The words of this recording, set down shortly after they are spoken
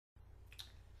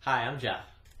Hi, I'm Jeff.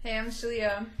 Hey, I'm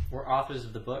Shaleia. We're authors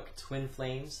of the book Twin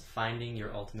Flames, Finding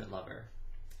Your Ultimate Lover.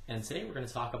 And today we're going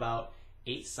to talk about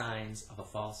 8 signs of a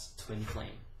false twin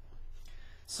flame.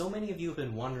 So many of you have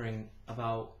been wondering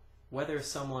about whether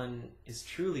someone is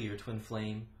truly your twin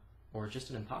flame or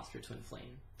just an imposter twin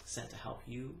flame sent to help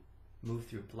you move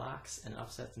through blocks and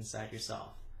upsets inside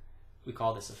yourself. We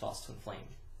call this a false twin flame.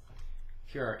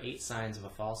 Here are 8 signs of a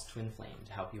false twin flame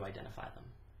to help you identify them.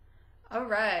 All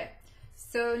right.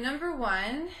 So number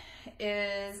 1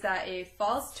 is that a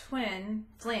false twin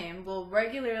flame will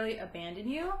regularly abandon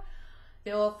you.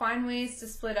 They will find ways to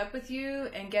split up with you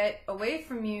and get away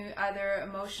from you either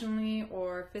emotionally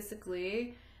or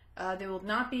physically. They will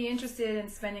not be interested in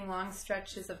spending long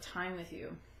stretches of time with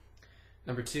you.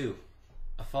 Number 2,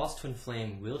 a false twin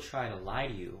flame will try to lie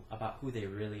to you about who they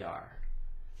really are.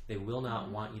 They will not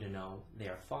want you to know they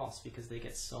are false because they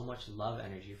get so much love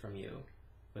energy from you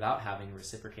without having to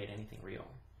reciprocate anything real.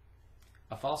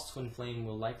 A false twin flame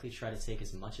will likely try to take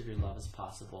as much of your love as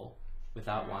possible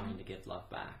without wanting to give love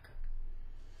back.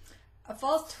 A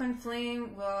false twin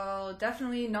flame will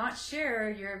definitely not share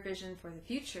your vision for the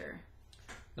future.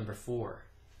 Number 4,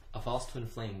 a false twin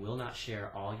flame will not share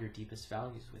all your deepest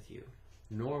values with you,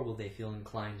 nor will they feel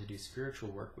inclined to do spiritual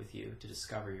work with you to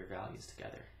discover your values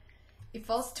together. A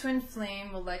false twin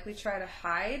flame will likely try to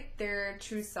hide their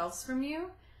true selves from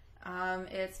you.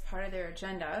 It's part of their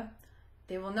agenda.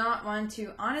 They will not want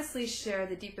to honestly share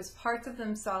the deepest parts of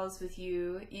themselves with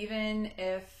you, even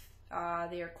if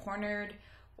they are cornered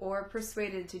or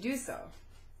persuaded to do so.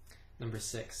 Number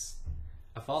 6,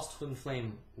 a false twin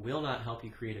flame will not help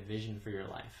you create a vision for your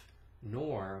life,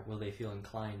 nor will they feel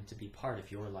inclined to be part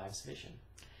of your life's vision.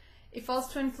 A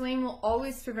false twin flame will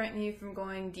always prevent you from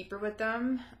going deeper with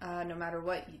them, no matter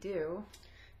what you do.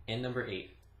 And number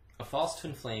 8, a false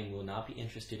twin flame will not be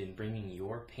interested in bringing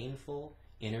your painful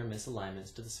inner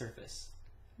misalignments to the surface.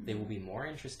 They will be more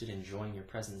interested in enjoying your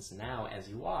presence now as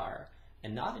you are,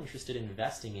 and not interested in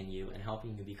investing in you and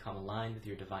helping you become aligned with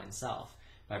your divine self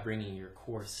by bringing your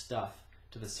core stuff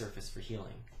to the surface for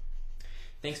healing.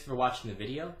 Thanks for watching the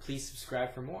video. Please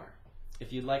subscribe for more.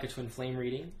 If you'd like a twin flame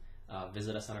reading,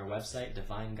 visit us on our website,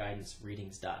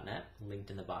 divineguidancereadings.net,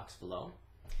 linked in the box below.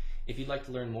 If you'd like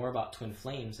to learn more about twin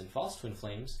flames and false twin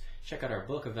flames, check out our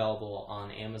book available on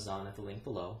Amazon at the link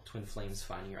below, Twin Flames,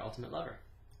 Finding Your Ultimate Lover.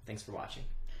 Thanks for watching.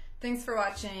 Thanks for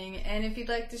watching. And if you'd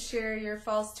like to share your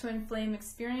false twin flame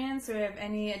experience or have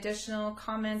any additional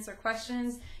comments or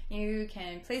questions, you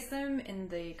can place them in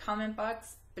the comment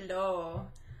box below.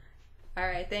 All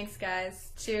right, thanks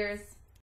guys. Cheers.